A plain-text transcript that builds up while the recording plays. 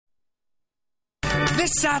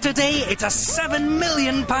This Saturday, it's a £7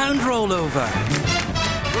 million rollover.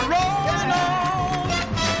 We're rolling on.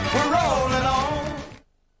 We're rolling on.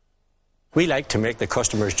 We like to make the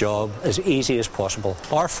customer's job as easy as possible.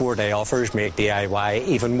 Our 4-day offers make DIY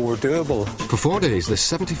even more doable. For 4 days,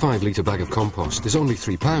 this 75-litre bag of compost is only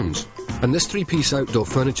 £3. And this 3-piece outdoor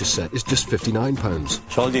furniture set is just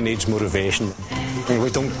 £59. So all you need is motivation. And we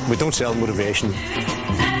don't sell motivation.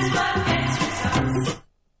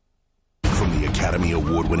 From the Academy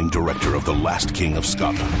Award-winning director of The Last King of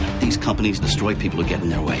Scotland. These companies destroy people who get in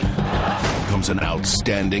their way. Comes an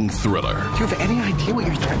outstanding thriller. Do you have any idea what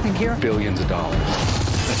you're threatening here? Billions of dollars.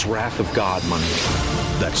 That's wrath of God money.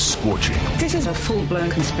 That's scorching. This is a full-blown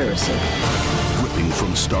conspiracy. Gripping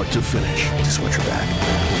from start to finish. Just watch your back.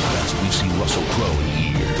 Best we've seen Russell Crowe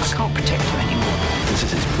in years. I can't protect you anymore. This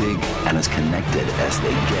is as big and as connected as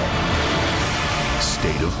they get.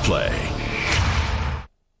 State of Play.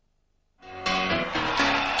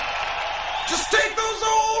 Just take those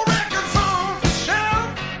old records off the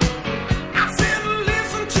shelf. I said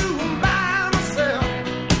listen to them by myself.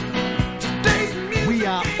 Today's music. We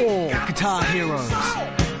are all guitar heroes.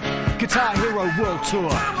 Guitar Hero World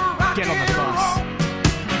Tour. Get on the bus.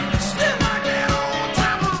 Still like that old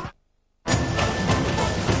timer.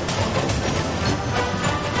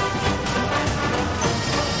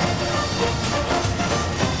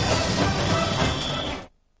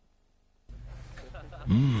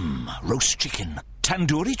 Roast chicken,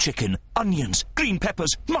 tandoori chicken, onions, green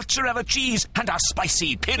peppers, mozzarella cheese, and our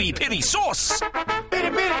spicy piri-piri sauce. Bitty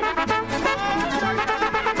bitty.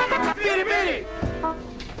 Bitty bitty.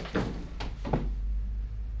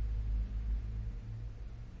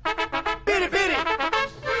 Bitty bitty.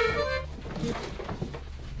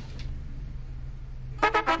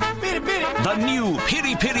 Bitty bitty. The new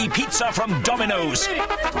piri-piri pizza from Domino's.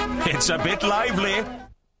 It's a bit lively.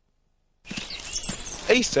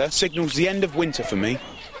 Easter signals the end of winter for me.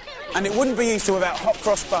 And it wouldn't be Easter without hot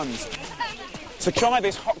cross buns. So try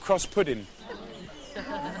this hot cross pudding.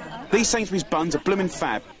 These Sainsbury's buns are bloomin'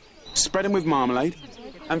 fab. Spread them with marmalade.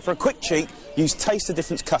 And for a quick cheat, use Taste the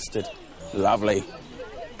Difference custard. Lovely.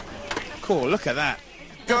 Cool, look at that.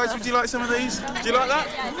 Guys, would you like some of these? Do you like that?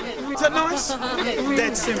 Is that nice?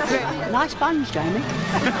 Dead simple. Nice buns, Jamie.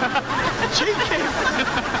 Cheeky.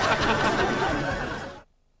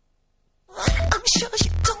 I'm sure you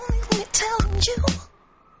don't need me telling you,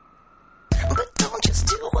 but don't just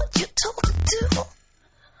do what you're told to do.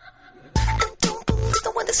 And don't believe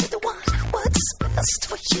the one that said the one what's best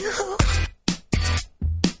for you.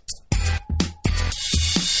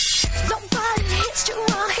 Nobody hits you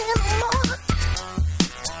right anymore.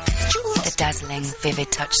 The dazzling, vivid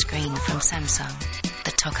touchscreen from Samsung,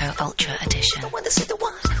 the Toco Ultra Edition. The one that said the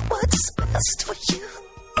one what's best for you.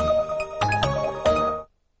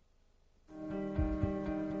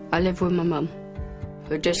 I live with my mum.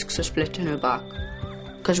 Her discs are split in her back.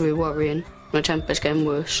 Because we're worrying, my temper's getting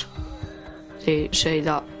worse. They say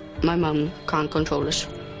that my mum can't control us.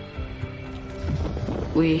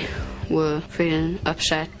 We were feeling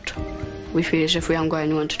upset. We feel as if we haven't got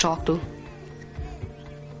anyone to talk to.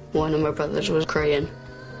 One of my brothers was crying,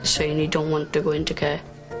 saying he don't want to go into care.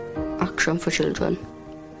 Action for Children.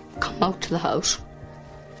 Come out to the house.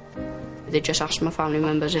 They just asked my family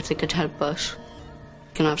members if they could help us.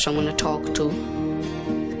 Can have someone to talk to.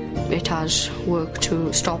 It has worked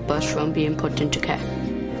to stop us from being put into care.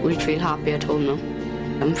 We feel happy at home now.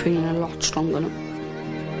 I'm feeling a lot stronger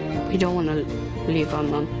now. We don't want to leave our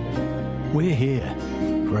mum. We're here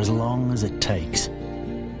for as long as it takes.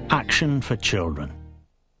 Action for Children.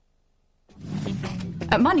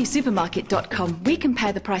 At moneysupermarket.com, we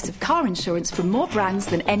compare the price of car insurance from more brands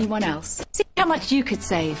than anyone else. See how much you could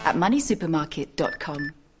save at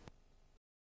moneysupermarket.com.